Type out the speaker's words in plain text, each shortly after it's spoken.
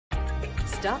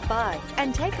Stop by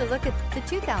and take a look at the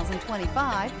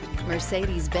 2025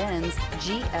 Mercedes-Benz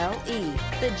GLE.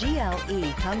 The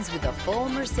GLE comes with a full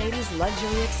Mercedes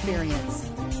luxury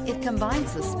experience. It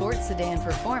combines the sports sedan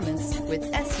performance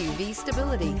with SUV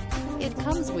stability. It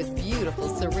comes with beautiful,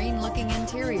 serene-looking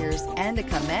interiors and a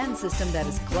command system that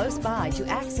is close by to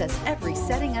access every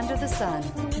setting under the sun.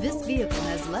 This vehicle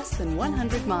has less than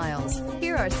 100 miles.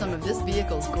 Here are some of this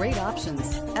vehicle's great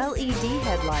options: LED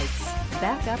headlights,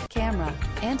 backup camera,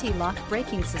 anti-lock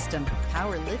braking system,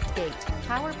 power liftgate,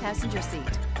 power passenger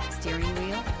seat, steering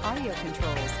wheel audio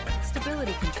controls,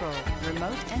 stability control,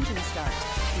 remote engine start,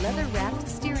 leather-wrapped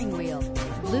steering wheel,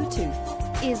 Bluetooth.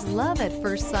 Is love at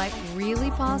first sight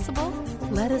really possible?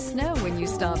 Let us know when you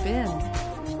stop in.